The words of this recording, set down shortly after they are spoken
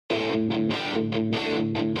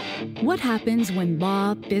What happens when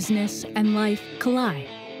law, business, and life collide?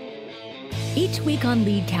 Each week on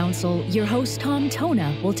Lead Counsel, your host Tom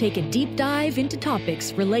Tona will take a deep dive into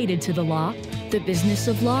topics related to the law, the business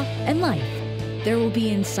of law, and life. There will be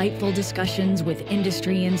insightful discussions with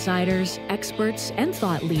industry insiders, experts, and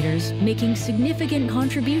thought leaders making significant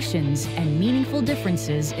contributions and meaningful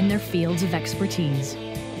differences in their fields of expertise.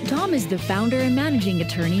 Tom is the founder and managing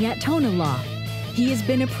attorney at TonaLaw. He has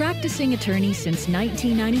been a practicing attorney since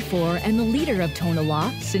 1994 and the leader of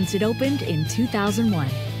TonaLaw since it opened in 2001.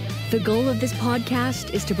 The goal of this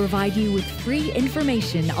podcast is to provide you with free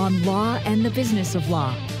information on law and the business of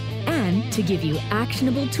law, and to give you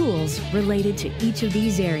actionable tools related to each of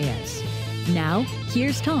these areas. Now,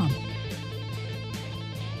 here's Tom.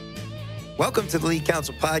 Welcome to the Lead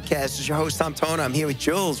Counsel Podcast. This is your host, Tom Tona. I'm here with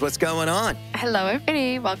Jules. What's going on? Hello,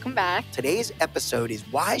 everybody. Welcome back. Today's episode is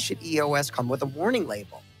why should EOS come with a warning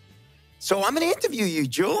label? So I'm going to interview you,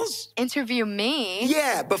 Jules. Interview me?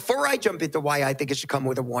 Yeah. Before I jump into why I think it should come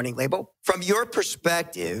with a warning label, from your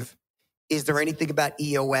perspective, is there anything about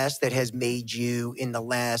EOS that has made you in the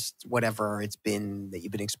last, whatever it's been, that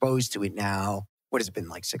you've been exposed to it now? What has it been,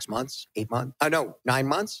 like 6 months, 8 months? Oh, no, 9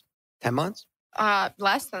 months, 10 months?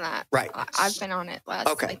 Less than that. Right. I've been on it less.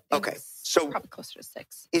 Okay. So probably closer to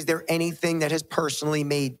 6. Is there anything that has personally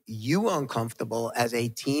made you uncomfortable as a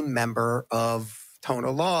team member of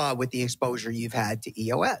TonaLaw with the exposure you've had to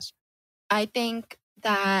EOS? I think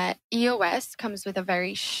that EOS comes with a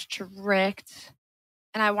very strict,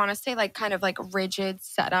 and I want to say kind of rigid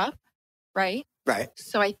setup, right? Right.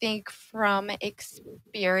 So I think from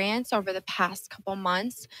experience over the past couple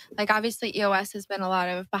months, obviously EOS has been a lot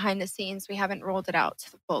of behind the scenes. We haven't rolled it out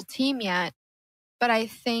to the full team yet. But I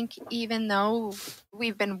think even though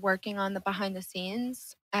we've been working on the behind the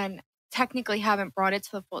scenes and technically haven't brought it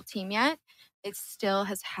to the full team yet, it still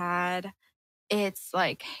has it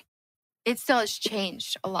still has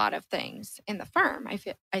changed a lot of things in the firm. I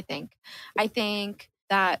think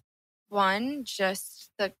that one, just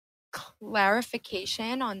the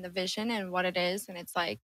clarification on the vision and what it is. And it's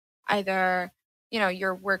either,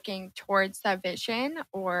 you're working towards that vision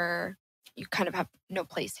or you kind of have no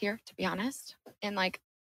place here, to be honest, in a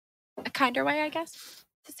kinder way, I guess,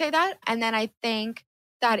 to say that. And then I think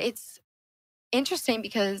that it's interesting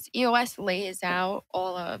because EOS lays out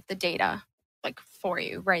all of the data for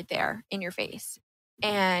you right there in your face.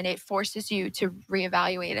 And it forces you to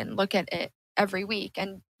reevaluate and look at it every week.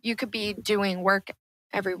 And you could be doing work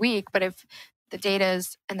every week, but if the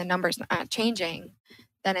data's and the numbers not changing,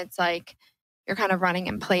 then it's you're kind of running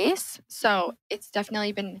in place. So it's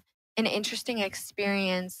definitely been an interesting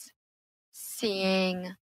experience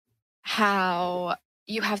seeing how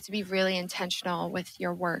you have to be really intentional with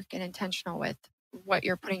your work and intentional with what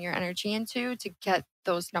you're putting your energy into to get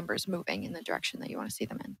those numbers moving in the direction that you want to see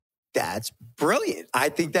them in. That's brilliant. I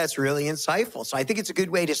think that's really insightful. So I think it's a good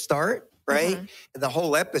way to start, right? Mm-hmm. The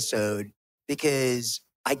whole episode, because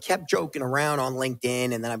I kept joking around on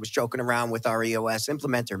LinkedIn and then I was joking around with our EOS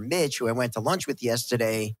implementer, Mitch, who I went to lunch with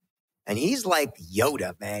yesterday. And he's like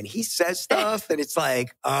Yoda, man. He says stuff and it's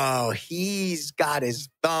he's got his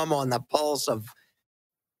thumb on the pulse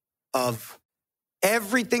of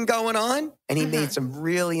everything going on. And he made some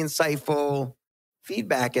really insightful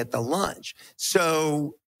feedback at the lunch.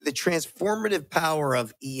 So the transformative power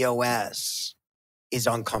of EOS is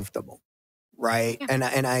uncomfortable, right? Yeah.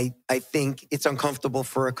 And I think it's uncomfortable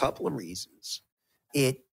for a couple of reasons.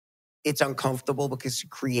 It's uncomfortable because it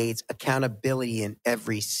creates accountability in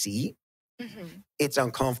every seat. Mm-hmm. It's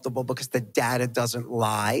uncomfortable because the data doesn't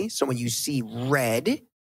lie. So when you see red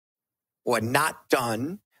or not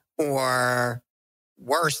done or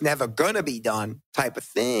worse, never gonna be done type of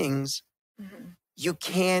things, you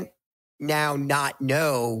can't now not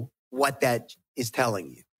know what that is telling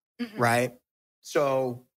you, right?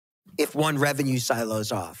 So if one revenue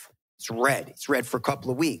silo's off, it's red for a couple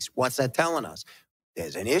of weeks. What's that telling us?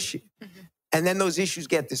 There's an issue. And then those issues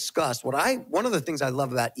get discussed. One of the things I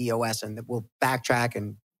love about EOS, and we'll backtrack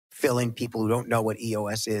and fill in people who don't know what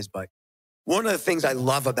EOS is, but one of the things I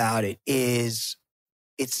love about it is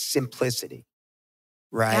its simplicity,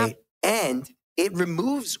 right? Yeah. And it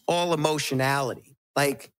removes all emotionality.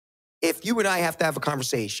 If you and I have to have a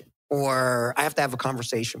conversation, or I have to have a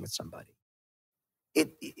conversation with somebody,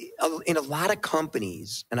 in a lot of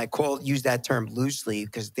companies, and I use that term loosely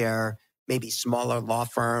because they're maybe smaller law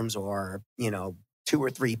firms or, 2 or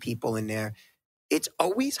 3 people in there, it's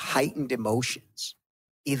always heightened emotions.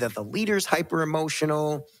 Either the leader's hyper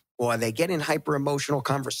emotional or they get in hyper emotional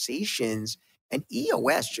conversations, and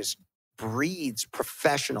EOS just breeds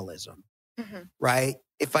professionalism right?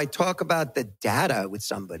 If I talk about the data with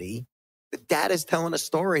somebody, the data is telling a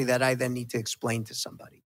story that I then need to explain to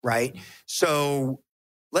somebody, right? So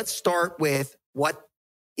let's start with what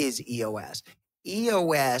is EOS?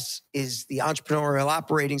 EOS is the Entrepreneurial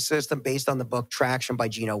Operating System based on the book Traction by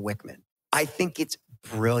Gino Wickman. I think it's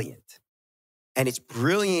brilliant. And it's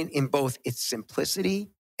brilliant in both its simplicity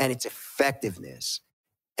and its effectiveness.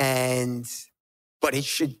 But it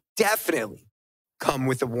should definitely come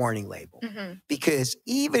with a warning label. Because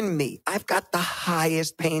even me, I've got the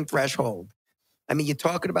highest pain threshold. I mean, you're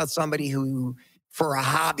talking about somebody who, for a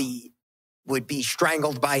hobby, would be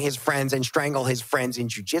strangled by his friends and strangle his friends in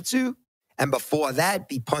jiu-jitsu. And before that,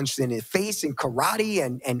 be punched in the face in karate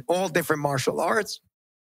and all different martial arts.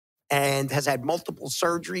 And has had multiple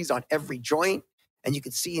surgeries on every joint. And you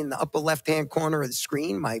can see in the upper left-hand corner of the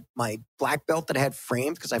screen, my black belt that I had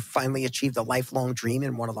framed because I finally achieved a lifelong dream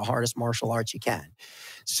in one of the hardest martial arts you can.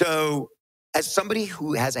 So as somebody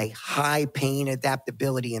who has a high pain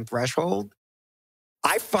adaptability and threshold,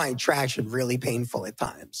 I find traction really painful at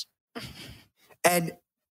times. And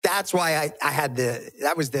that's why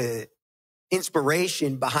that was the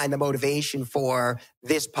inspiration behind the motivation for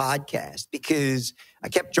this podcast, because I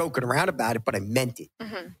kept joking around about it, but I meant it.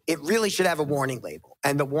 It really should have a warning label,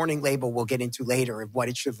 and the warning label we'll get into later of what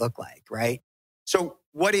it should look like, right? So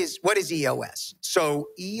what is EOS? So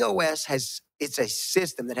EOS it's a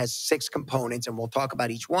system that has 6 components, and we'll talk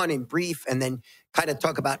about each one in brief and then kind of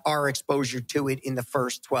talk about our exposure to it in the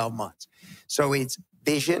first 12 months. So it's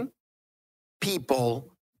vision,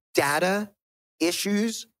 people, data,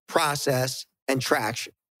 issues, process, and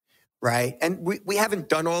traction, right? And we haven't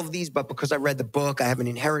done all of these, but because I read the book, I have an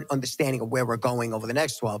inherent understanding of where we're going over the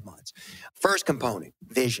next 12 months. First component,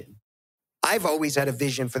 vision. I've always had a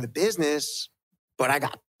vision for the business, but I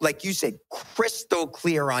got, like you said, crystal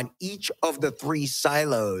clear on each of the 3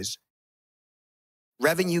 silos: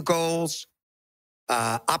 revenue goals,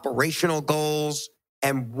 operational goals,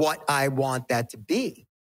 and what I want that to be.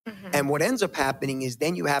 And what ends up happening is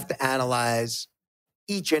then you have to analyze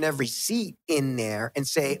each and every seat in there and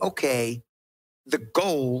say, okay, the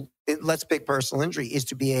goal, let's pick personal injury, is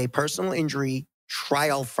to be a personal injury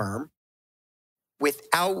trial firm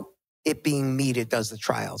without it being me that does the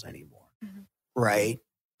trials anymore, right?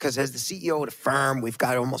 Because as the CEO of the firm, we've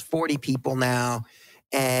got almost 40 people now,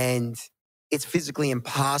 and it's physically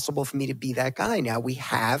impossible for me to be that guy. Now we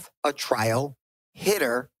have a trial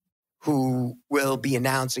hitter who will be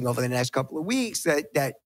announcing over the next couple of weeks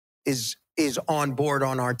that is on board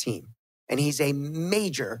on our team. And he's a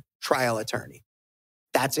major trial attorney.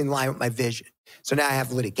 That's in line with my vision. So now I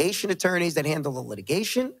have litigation attorneys that handle the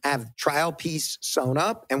litigation. I have the trial piece sewn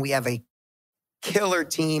up, and we have a killer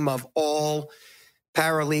team of all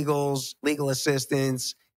paralegals, legal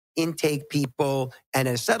assistants, intake people, and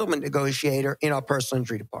a settlement negotiator in our personal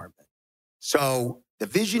injury department. So the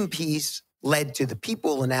vision piece led to the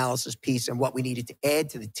people analysis piece and what we needed to add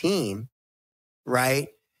to the team, right?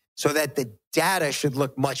 So that the data should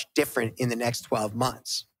look much different in the next 12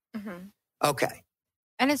 months. Okay.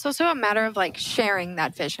 And it's also a matter of like sharing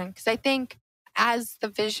that vision. Because I think as the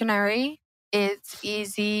visionary, it's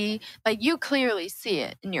easy. Like you clearly see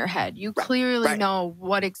it in your head. You clearly know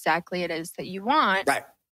what exactly it is that you want. Right.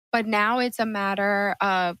 But now it's a matter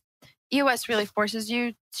of EOS really forces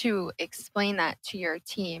you to explain that to your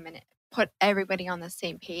team and put everybody on the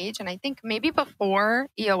same page. And I think maybe before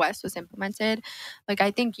EOS was implemented, like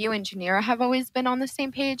I think you and Janira have always been on the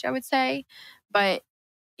same page, I would say. But,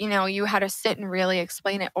 you know, you had to sit and really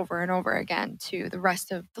explain it over and over again to the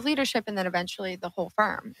rest of the leadership. And then eventually the whole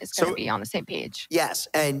firm is going to be on the same page. Yes.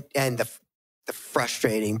 And the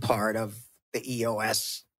frustrating part of the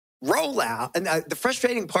EOS rollout, and the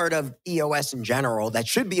frustrating part of EOS in general that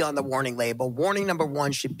should be on the warning label, warning number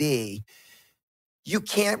 1 should be, you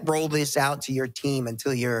can't roll this out to your team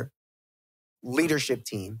until your leadership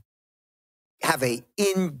team have a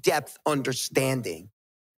in-depth understanding.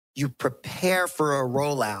 You prepare for a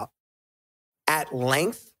rollout at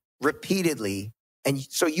length, repeatedly, and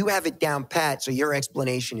so you have it down pat, so your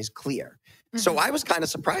explanation is clear. So I was kind of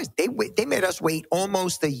surprised. They made us wait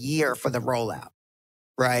almost a year for the rollout,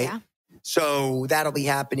 right? Yeah. So that'll be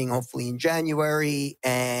happening hopefully in January,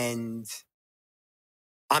 and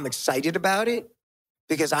I'm excited about it,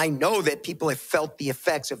 because I know that people have felt the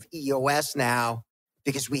effects of EOS now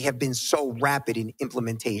because we have been so rapid in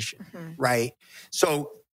implementation, right?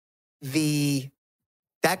 So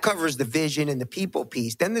that covers the vision and the people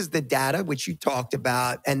piece. Then there's the data, which you talked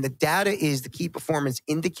about, and the data is the key performance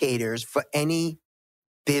indicators for any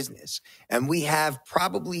business. And we have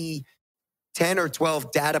probably 10 or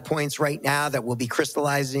 12 data points right now that will be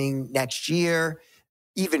crystallizing next year,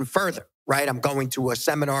 even further. right? I'm going to a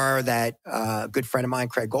seminar that a good friend of mine,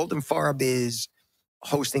 Craig Goldenfarb, is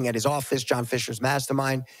hosting at his office, John Fisher's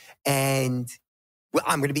Mastermind. And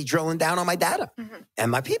I'm going to be drilling down on my data and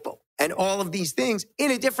my people and all of these things in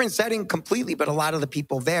a different setting completely. But a lot of the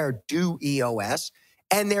people there do EOS,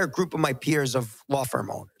 and they're a group of my peers of law firm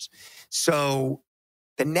owners. So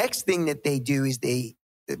the next thing that they do is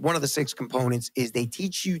one of the 6 components is they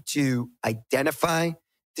teach you to identify,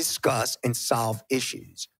 discuss, and solve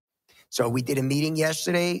issues. So we did a meeting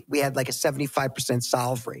yesterday. We had like a 75%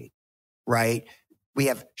 solve rate, right? We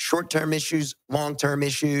have short-term issues, long-term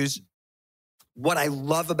issues. What I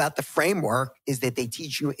love about the framework is that they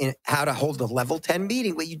teach you how to hold a level 10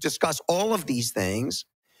 meeting where you discuss all of these things.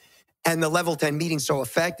 And the level 10 meeting so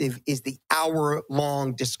effective is the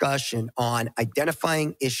hour-long discussion on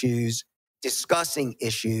identifying issues, discussing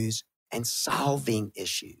issues, and solving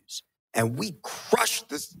issues. And we crush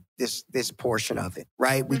this portion of it,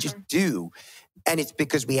 right? We just do. And it's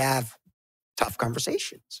because we have tough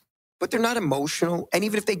conversations. But they're not emotional. And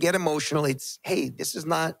even if they get emotional, it's, hey, this is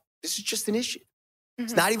just an issue.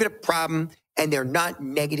 It's not even a problem. And they're not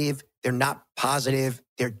negative. They're not positive.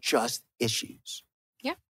 They're just issues.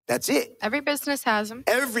 Yeah. That's it. Every business has them.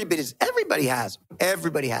 Everybody has them.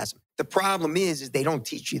 Everybody has them. The problem is they don't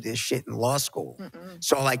teach you this shit in law school.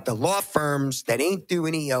 So like the law firms that ain't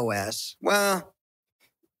doing EOS, well,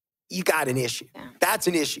 you got an issue. Yeah. That's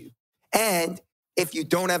an issue. And if you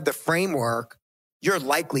don't have the framework, you're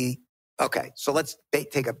likely, okay, so let's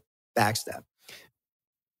take a back step.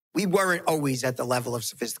 We weren't always at the level of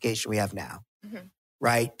sophistication we have now,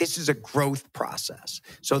 right? This is a growth process.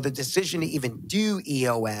 So the decision to even do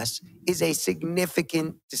EOS is a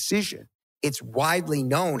significant decision. It's widely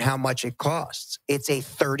known how much it costs. It's a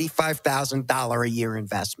 $35,000 a year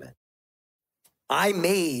investment. I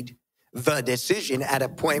made the decision at a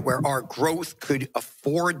point where our growth could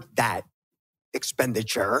afford that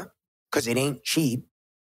expenditure because it ain't cheap.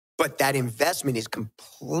 But that investment is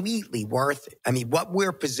completely worth it. I mean, what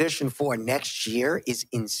we're positioned for next year is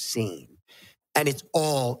insane. And it's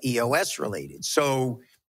all EOS related. So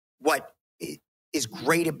what is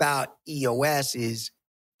great about EOS is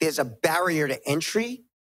there's a barrier to entry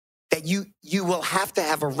that you will have to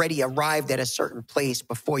have already arrived at a certain place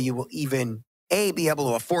before you will even, A, be able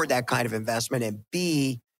to afford that kind of investment, and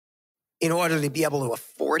B, in order to be able to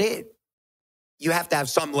afford it, you have to have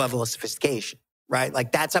some level of sophistication. Right?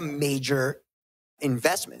 Like that's a major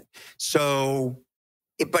investment. So,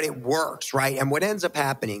 but it works, right? And what ends up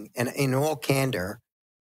happening, and in all candor,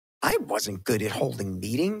 I wasn't good at holding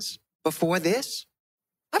meetings before this.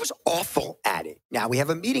 I was awful at it. Now we have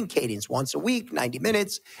a meeting cadence once a week, 90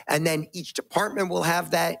 minutes, and then each department will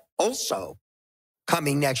have that also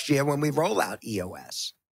coming next year when we roll out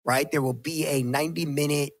EOS, right? There will be a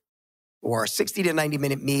 90-minute or 60 to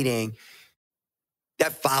 90-minute meeting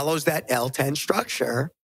that follows that L10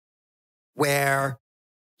 structure where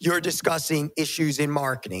you're discussing issues in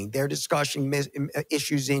marketing, they're discussing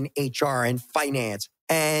issues in HR and finance,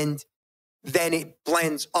 and then it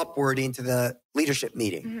blends upward into the leadership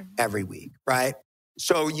meeting every week, right?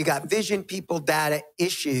 So you got vision, people, data,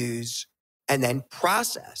 issues, and then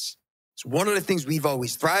process. So one of the things we've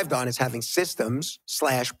always thrived on is having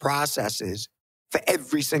systems/processes for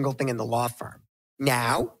every single thing in the law firm.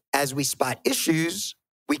 Now, as we spot issues,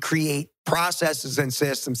 we create processes and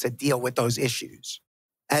systems that deal with those issues.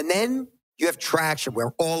 And then you have traction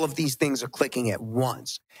where all of these things are clicking at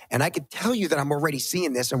once. And I can tell you that I'm already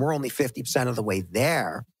seeing this, and we're only 50% of the way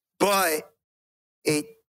there, but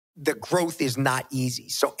the growth is not easy.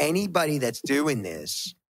 So anybody that's doing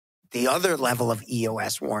this, the other level of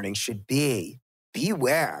EOS warning should be,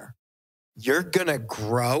 beware. You're going to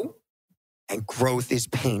grow, and growth is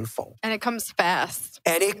painful. And it comes fast.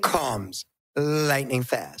 And it comes lightning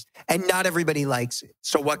fast. And not everybody likes it.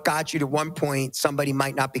 So what got you to one point, somebody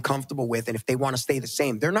might not be comfortable with, and if they want to stay the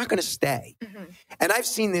same, they're not going to stay. And I've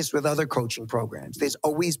seen this with other coaching programs. There's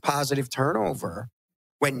always positive turnover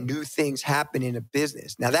when new things happen in a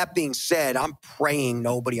business. Now, that being said, I'm praying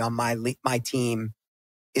nobody on my team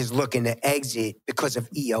is looking to exit because of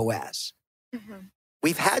EOS.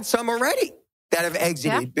 We've had some already that have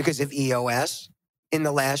exited because of EOS in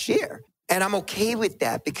the last year. And I'm okay with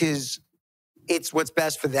that because it's what's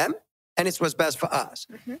best for them and it's what's best for us.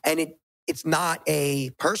 And it's not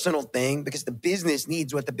a personal thing because the business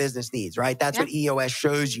needs what the business needs, right? That's what EOS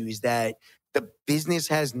shows you, is that the business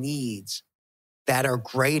has needs that are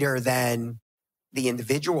greater than the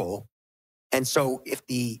individual. And so if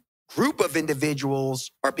the group of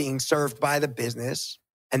individuals are being served by the business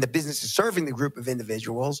and the business is serving the group of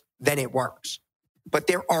individuals, then it works. But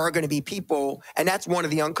there are going to be people, and that's one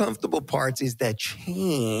of the uncomfortable parts, is that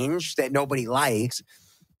change that nobody likes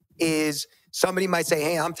is somebody might say,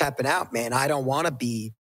 hey, I'm tapping out, man. I don't want to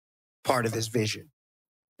be part of this vision.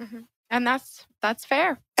 Mm-hmm. And that's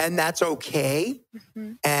fair. And that's okay.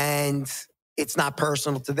 Mm-hmm. And it's not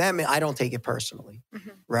personal to them. And I don't take it personally,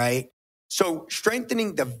 right? So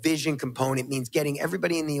strengthening the vision component means getting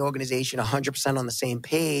everybody in the organization 100% on the same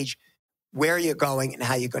page, where you're going and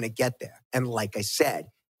how you're going to get there. And like I said,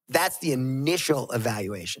 that's the initial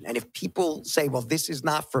evaluation. And if people say, well, this is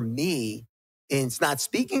not for me, and it's not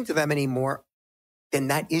speaking to them anymore, then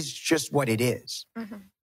that is just what it is.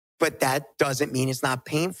 But that doesn't mean it's not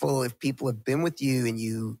painful if people have been with you and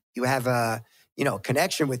you have a,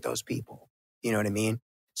 connection with those people. You know what I mean?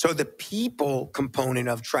 So the people component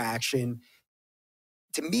of traction,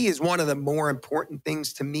 to me, is one of the more important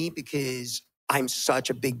things to me because I'm such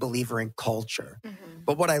a big believer in culture.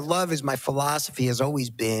 But what I love is my philosophy has always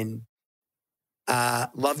been,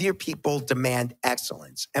 love your people, demand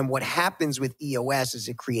excellence. And what happens with EOS is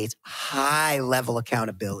it creates high level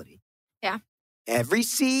accountability. Yeah. Every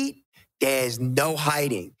seat, there's no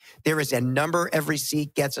hiding. There is a number every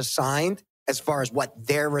seat gets assigned as far as what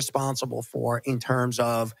they're responsible for in terms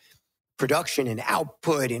of production and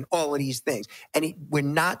output and all of these things. And we're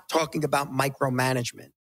not talking about micromanagement.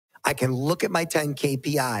 I can look at my 10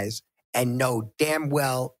 KPIs and know damn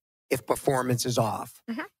well if performance is off.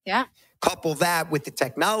 Yeah. Couple that with the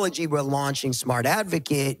technology, we're launching Smart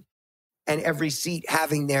Advocate and every seat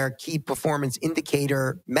having their key performance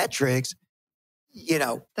indicator metrics,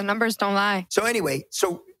 The numbers don't lie. So anyway,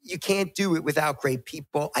 you can't do it without great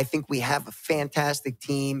people. I think we have a fantastic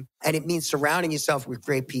team, and it means surrounding yourself with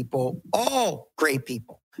great people, all great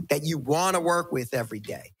people that you want to work with every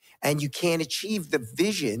day. And you can't achieve the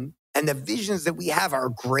vision, and the visions that we have are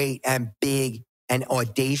great and big and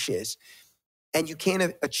audacious. And you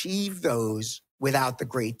can't achieve those without the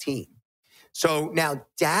great team. So now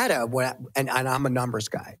data, and I'm a numbers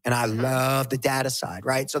guy, and I love the data side,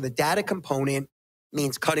 right? So the data component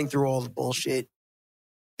means cutting through all the bullshit,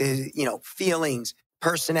 feelings,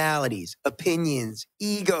 personalities, opinions,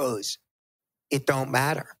 egos. It don't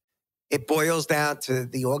matter. It boils down to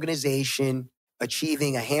the organization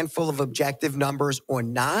achieving a handful of objective numbers or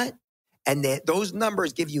not. And those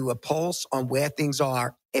numbers give you a pulse on where things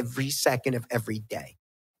are every second of every day.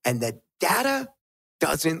 And the data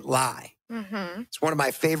doesn't lie. It's one of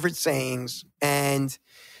my favorite sayings. And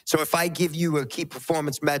so if I give you a key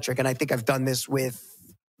performance metric, and I think I've done this with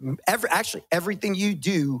everything you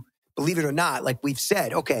do, believe it or not, like we've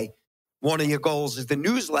said, okay, one of your goals is the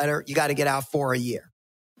newsletter. You got to get out 4 a year,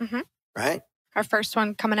 right? Our first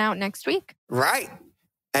one coming out next week. Right.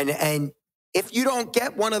 And if you don't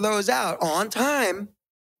get one of those out on time,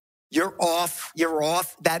 you're off.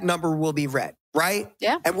 That number will be red, right?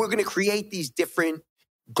 Yeah. And we're going to create these different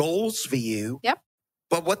goals for you. Yep.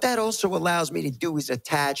 But what that also allows me to do is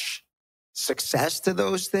attach success to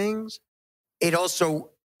those things.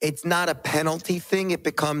 It's not a penalty thing. It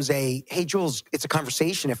becomes hey, Jules, it's a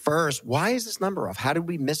conversation at first. Why is this number off? How did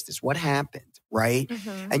we miss this? What happened? Right?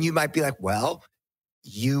 And you might be like, well,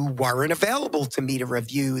 you weren't available to me to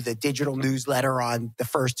review the digital newsletter on the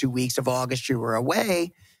first 2 weeks of August. You were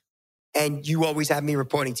away. And you always have me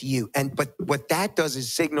reporting to you. But what that does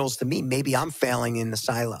is signals to me, maybe I'm failing in the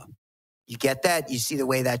silo. You get that? You see the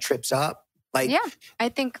way that trips up? Yeah, I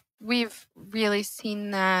think we've really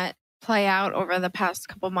seen that play out over the past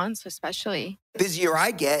couple months, especially. The busier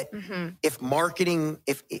I get, if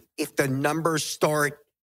the numbers start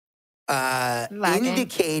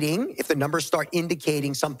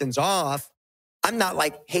indicating something's off, I'm not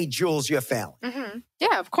like, hey, Jules, you're failing.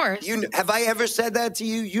 Yeah, of course. Have I ever said that to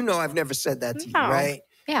you? I've never said that to you, right?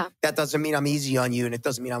 Yeah. That doesn't mean I'm easy on you, and it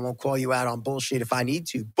doesn't mean I won't call you out on bullshit if I need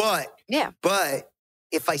to. But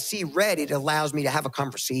if I see red, it allows me to have a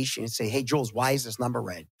conversation and say, hey, Jules, why is this number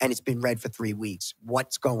red? And it's been red for 3 weeks.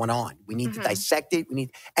 What's going on? We need to dissect it. And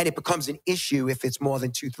it becomes an issue if it's more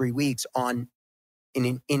than 2-3 weeks in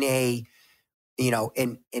an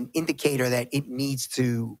indicator that it needs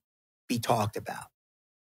to be talked about.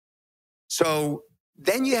 So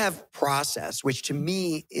then you have process, which to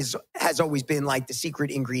me has always been like the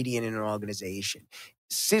secret ingredient in an organization.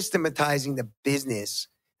 Systematizing the business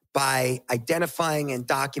by identifying and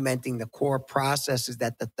documenting the core processes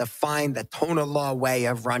that define the TonaLaw way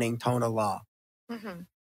of running TonaLaw,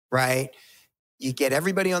 right? You get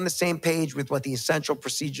everybody on the same page with what the essential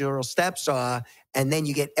procedural steps are, and then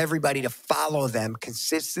you get everybody to follow them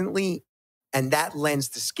consistently, and that lends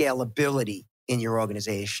to scalability in your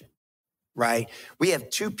organization, right? We have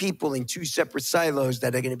 2 people in 2 separate silos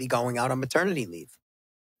that are going to be going out on maternity leave.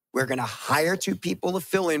 We're going to hire 2 people to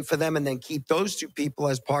fill in for them and then keep those 2 people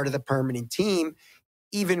as part of the permanent team,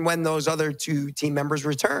 even when those other 2 team members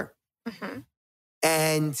return.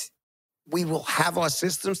 And we will have our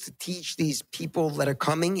systems to teach these people that are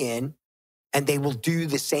coming in, and they will do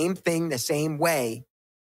the same thing the same way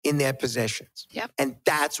in their positions. And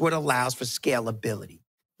that's what allows for scalability.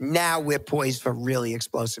 Now we're poised for really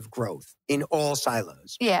explosive growth in all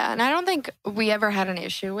silos. Yeah, and I don't think we ever had an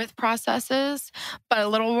issue with processes, but a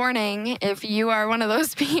little warning, if you are one of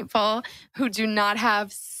those people who do not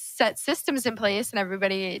have set systems in place and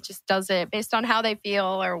everybody just does it based on how they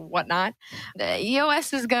feel or whatnot, the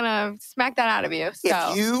EOS is going to smack that out of you.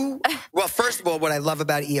 So. Well, first of all, what I love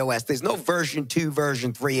about EOS, there's no version 2,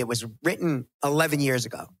 version 3. It was written 11 years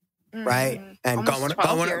ago. Right? And going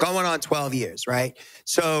on 12 years, right?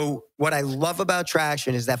 So what I love about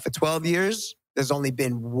Traction is that for 12 years, there's only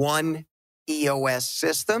been one EOS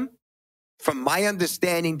system. From my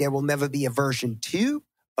understanding, there will never be a version 2,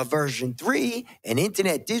 a version 3, an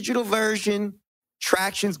internet digital version.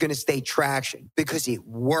 Traction's going to stay Traction because it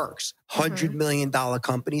works. $100 million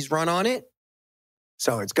companies run on it.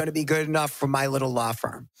 So it's going to be good enough for my little law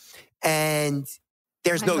firm. And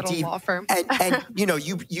there's no law firm. and you know,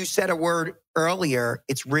 you said a word earlier,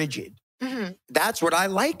 it's rigid. That's what I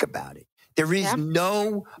like about it. There is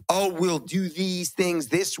no, we'll do these things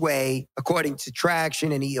this way according to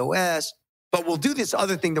Traction and EOS, but we'll do this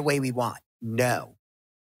other thing the way we want. No.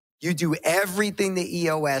 You do everything the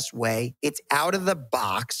EOS way. It's out of the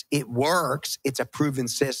box. It works. It's a proven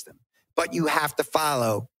system. But you have to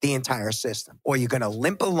follow the entire system or you're going to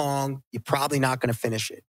limp along. You're probably not going to finish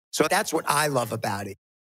it. So that's what I love about it.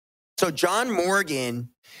 So John Morgan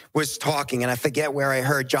was talking, and I forget where I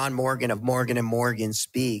heard John Morgan of Morgan & Morgan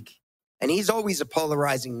speak. And he's always a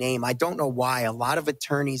polarizing name. I don't know why. A lot of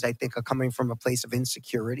attorneys, I think, are coming from a place of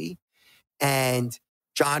insecurity. And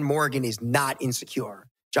John Morgan is not insecure.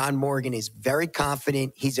 John Morgan is very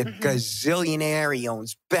confident. He's a gazillionaire. He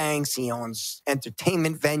owns banks. He owns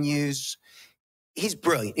entertainment venues. He's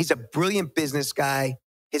brilliant. He's a brilliant business guy.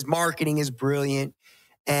 His marketing is brilliant.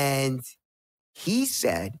 And he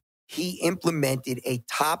said he implemented a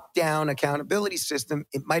top-down accountability system.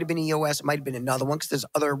 It might have been EOS. It might have been another one because there's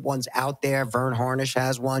other ones out there. Vern Harnish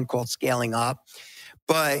has one called Scaling Up.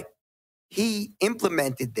 But he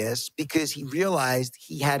implemented this because he realized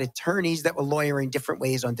he had attorneys that were lawyering different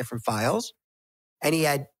ways on different files. And he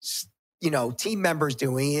had, team members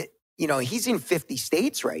doing it. He's in 50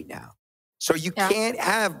 states right now. So you can't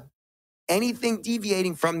have anything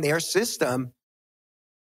deviating from their system.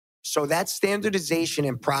 So that standardization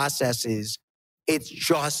and processes, it's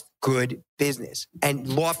just good business. And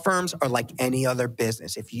law firms are like any other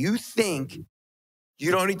business. If you think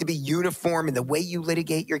you don't need to be uniform in the way you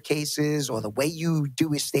litigate your cases or the way you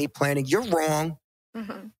do estate planning, you're wrong.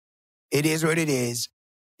 It is what it is.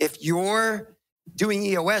 If you're doing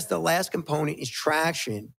EOS, the last component is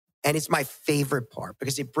Traction. And it's my favorite part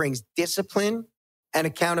because it brings discipline and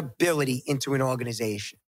accountability into an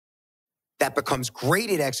organization that becomes great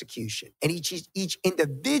at execution. And each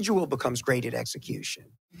individual becomes great at execution.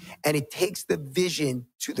 And it takes the vision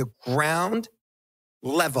to the ground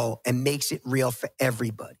level and makes it real for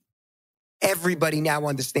everybody. Everybody now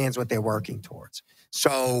understands what they're working towards.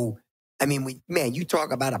 So, you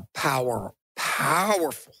talk about a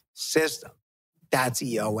powerful system. That's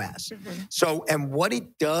EOS. So, and what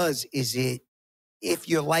it does is if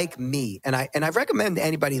you're like me, and I recommend to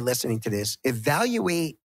anybody listening to this,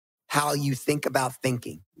 evaluate how you think about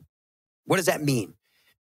thinking. What does that mean?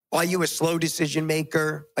 Are you a slow decision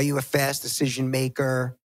maker? Are you a fast decision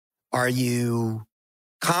maker? Are you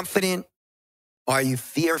confident? Are you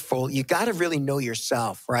fearful? You got to really know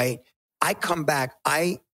yourself, right? I come back,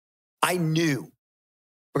 I knew,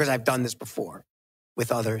 because I've done this before with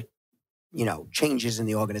other, changes in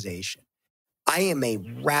the organization. I am a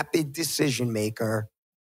rapid decision maker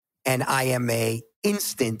and I am a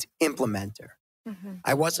instant implementer.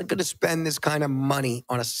 I wasn't going to spend this kind of money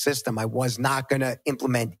on a system I was not going to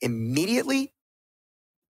implement immediately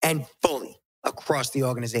and fully across the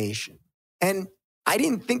organization. And I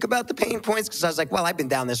didn't think about the pain points because I was like, well, I've been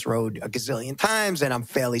down this road a gazillion times and I'm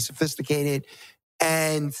fairly sophisticated.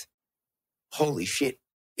 And holy shit,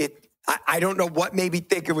 I don't know what made me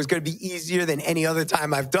think it was going to be easier than any other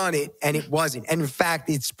time I've done it. And it wasn't. And in fact,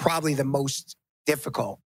 it's probably the most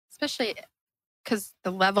difficult. Especially because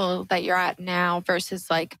the level that you're at now versus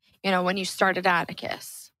when you started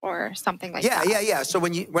Atticus or something like that. Yeah. So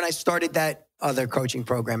when I started that other coaching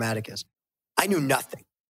program, Atticus, I knew nothing.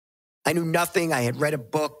 I had read a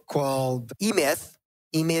book called E-Myth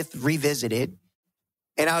Revisited.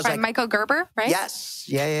 And I was By like, Michael Gerber, right? yes.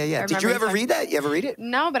 Yeah. Did you remember ever read that? You ever read it?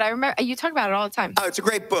 No, but I remember you talk about it all the time. Oh, it's a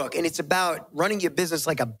great book. And it's about running your business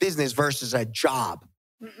like a business versus a job,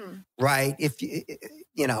 right? If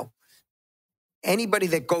you know, anybody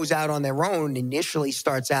that goes out on their own initially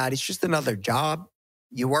starts out, it's just another job.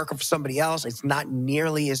 You're working for somebody else. It's not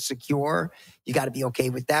nearly as secure. You got to be okay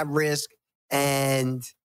with that risk.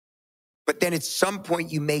 But then at some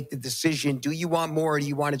point you make the decision, do you want more or do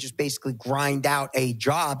you want to just basically grind out a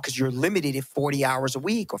job because you're limited at 40 hours a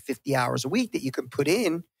week or 50 hours a week that you can put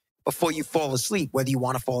in before you fall asleep, whether you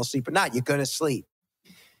want to fall asleep or not, you're going to sleep.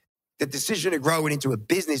 The decision to grow it into a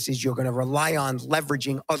business is you're going to rely on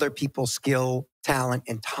leveraging other people's skill, talent,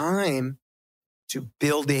 and time to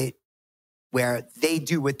build it where they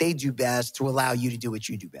do what they do best to allow you to do what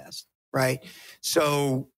you do best, right?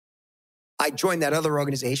 So I joined that other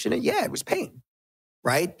organization and yeah, it was pain,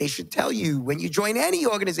 right? They should tell you when you join any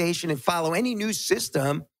organization and follow any new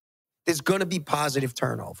system, there's going to be positive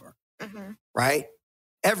turnover, right?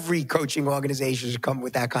 Every coaching organization should come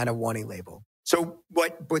with that kind of warning label. So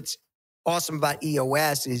what's awesome about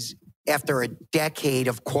EOS is after a decade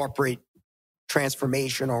of corporate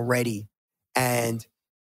transformation already and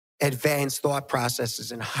advanced thought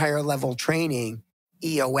processes and higher level training,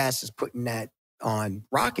 EOS is putting that on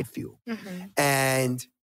rocket fuel. And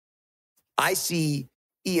I see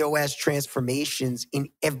EOS transformations in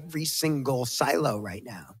every single silo right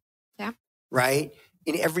now. Yeah. Right?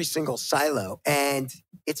 In every single silo. And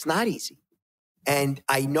it's not easy. And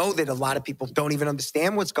I know that a lot of people don't even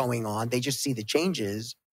understand what's going on. They just see the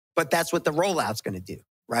changes, but that's what the rollout's going to do,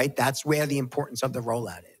 right? That's where the importance of the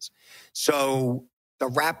rollout is. So the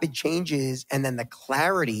rapid changes and then the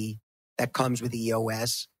clarity that comes with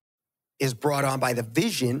EOS is brought on by the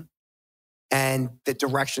vision and the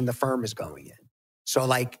direction the firm is going in. So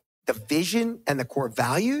like the vision and the core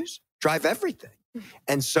values drive everything.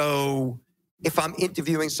 And so if I'm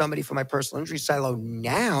interviewing somebody for my personal injury silo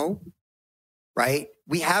now, right,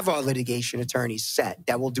 we have our litigation attorneys set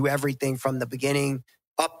that will do everything from the beginning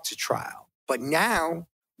up to trial. But now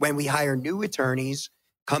when we hire new attorneys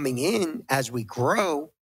coming in as we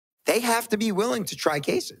grow, they have to be willing to try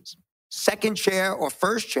cases, second chair or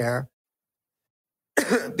first chair,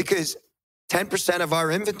 because 10% of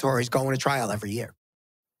our inventory is going to trial every year.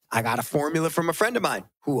 I got a formula from a friend of mine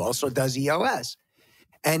who also does EOS.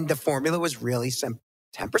 And the formula was really simple.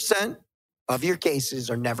 10% of your cases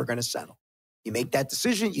are never going to settle. You make that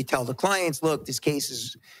decision. You tell the clients, look, this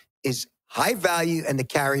case is high value and the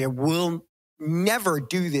carrier will never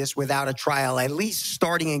do this without a trial, at least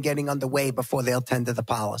starting and getting underway before they'll tender the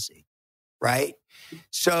policy, right?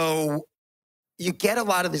 So you get a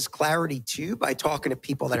lot of this clarity too by talking to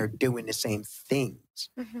people that are doing the same things.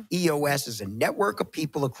 EOS is a network of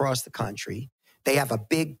people across the country. They have a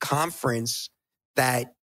big conference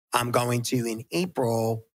that I'm going to in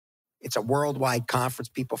April. It's a worldwide conference.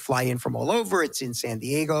 People fly in from all over. It's in San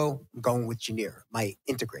Diego. I'm going with Janir, my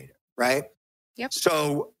integrator, right? Yep.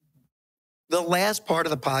 So the last part of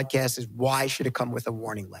the podcast is why should it come with a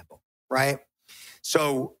warning label, right?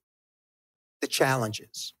 So the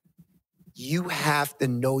challenges. You have to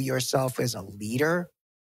know yourself as a leader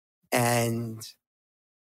and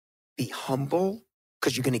be humble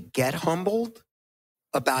because you're going to get humbled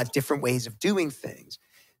about different ways of doing things.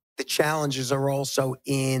 The challenges are also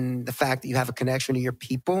in the fact that you have a connection to your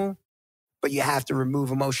people, but you have to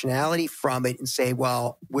remove emotionality from it and say,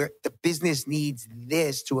 well, the business needs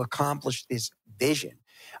this to accomplish this vision.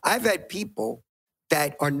 I've had people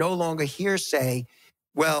that are no longer here say,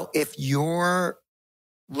 well, if you're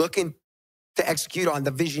looking to execute on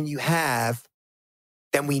the vision you have,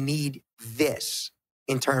 then we need this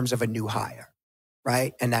in terms of a new hire,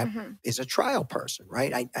 right? And that is a trial person,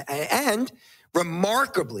 right? And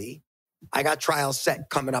remarkably, I got trials set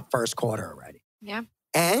coming up first quarter already. Yeah.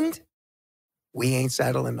 And we ain't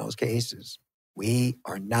settling those cases. We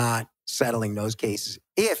are not settling those cases.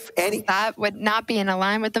 If any... That would not be in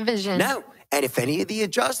line with the vision. No. And if any of the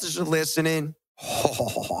adjusters are listening,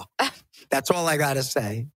 that's all I got to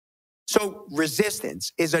say. So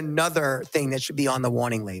resistance is another thing that should be on the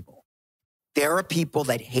warning label. There are people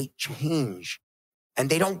that hate change and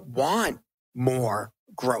they don't want more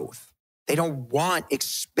growth. They don't want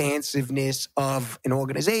expansiveness of an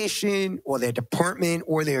organization or their department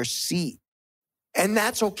or their seat. And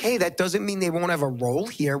that's okay. That doesn't mean they won't have a role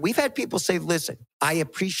here. We've had people say, listen, I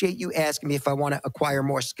appreciate you asking me if I want to acquire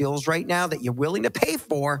more skills right now that you're willing to pay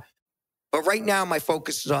for. But right now, my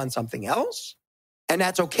focus is on something else. And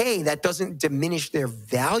that's okay. That doesn't diminish their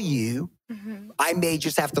value. I may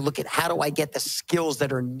just have to look at how do I get the skills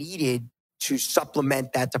that are needed to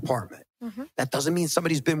supplement that department. That doesn't mean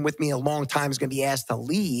somebody's been with me a long time is going to be asked to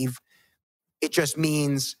leave. It just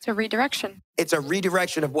means it's a redirection. It's a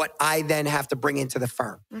redirection of what I then have to bring into the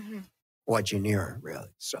firm or junior, really.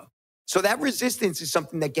 So that resistance is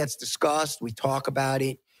something that gets discussed. We talk about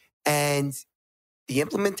it. And the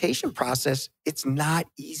implementation process, it's not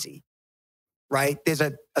easy, right? There's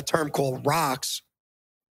a term called rocks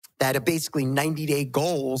that are basically 90-day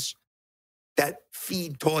goals that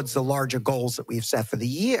feed towards the larger goals that we've set for the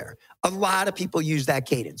year. A lot of people use that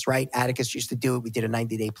cadence, right? Atticus used to do it. We did a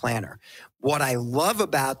 90-day planner. What I love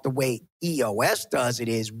about the way EOS does it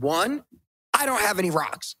is, one, I don't have any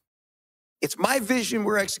rocks. It's my vision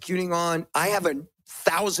we're executing on. I have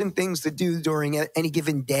 1,000 things to do during any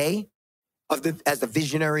given day as the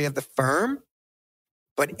visionary of the firm,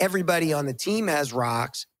 but everybody on the team has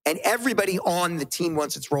rocks. And everybody on the team,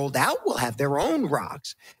 once it's rolled out, will have their own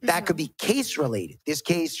rocks. That could be case related. This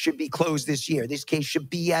case should be closed this year. This case should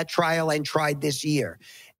be at trial and tried this year.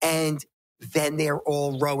 And then they're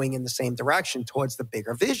all rowing in the same direction towards the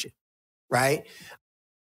bigger vision, right?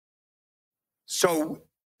 So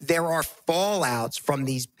there are fallouts from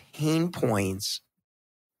these pain points,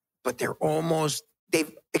 but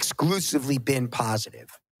they've exclusively been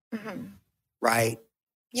positive, right?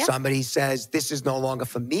 Yep. Somebody says, this is no longer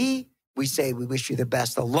for me. We say, we wish you the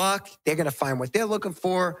best of luck. They're going to find what they're looking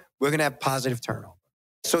for. We're going to have positive turnover.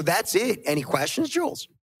 So that's it. Any questions, Jules?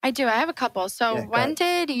 I do. I have a couple. So when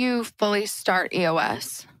did you fully start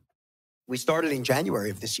EOS? We started in January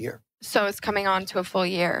of this year. So it's coming on to a full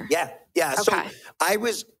year. Yeah. Okay.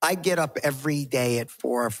 So I get up every day at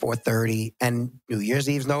 4:30, and New Year's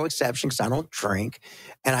Eve's no exception because I don't drink.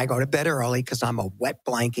 And I go to bed early because I'm a wet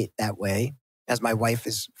blanket that way, as my wife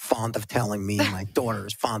is fond of telling me, my daughter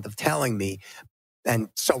is fond of telling me, and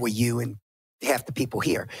so are you and half the people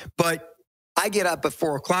here. But I get up at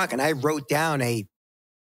 4:00 and I wrote down a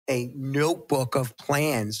notebook of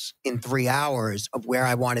plans in 3 hours of where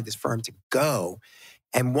I wanted this firm to go.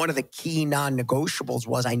 And one of the key non-negotiables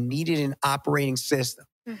was I needed an operating system,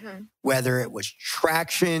 whether it was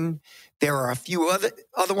traction. There are a few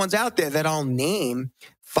other ones out there that I'll name.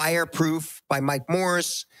 Fireproof by Mike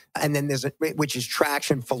Morse. And then which is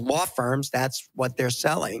traction for law firms. That's what they're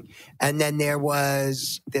selling. And then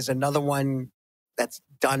there's another one that's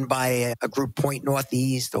done by a group, Point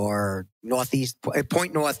Northeast. They're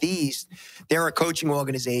a coaching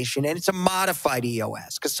organization, and it's a modified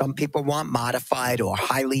EOS because some people want modified or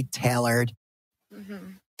highly tailored.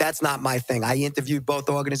 That's not my thing. I interviewed both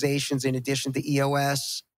organizations in addition to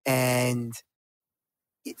EOS. And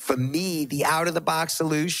for me, the out-of-the-box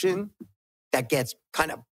solution that gets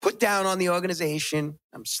kind of put down on the organization,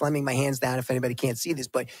 I'm slamming my hands down if anybody can't see this,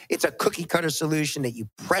 but it's a cookie-cutter solution that you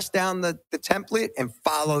press down the template and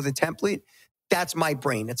follow the template. That's my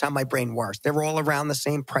brain. That's how my brain works. They're all around the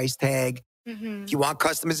same price tag. If you want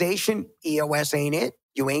customization, EOS ain't it.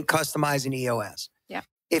 You ain't customizing EOS. Yeah.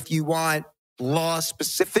 If you want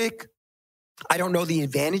law-specific, I don't know the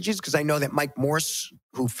advantages because I know that Mike Morse,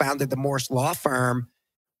 who founded the Morse Law Firm,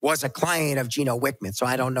 was a client of Gino Wickman. So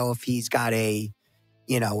I don't know if he's got a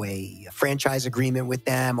franchise agreement with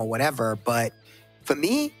them or whatever. But for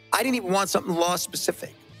me, I didn't even want something law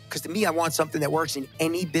specific because to me, I want something that works in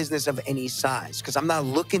any business of any size because I'm not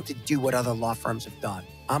looking to do what other law firms have done.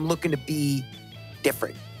 I'm looking to be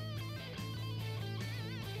different.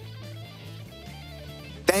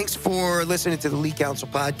 Thanks for listening to the Lead Counsel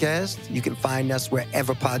podcast. You can find us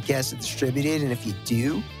wherever podcasts are distributed. And if you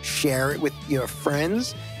do, share it with your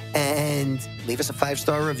friends and leave us a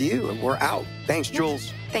 5-star review. And we're out. Thanks,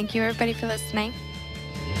 Jules. Thank you, everybody, for listening.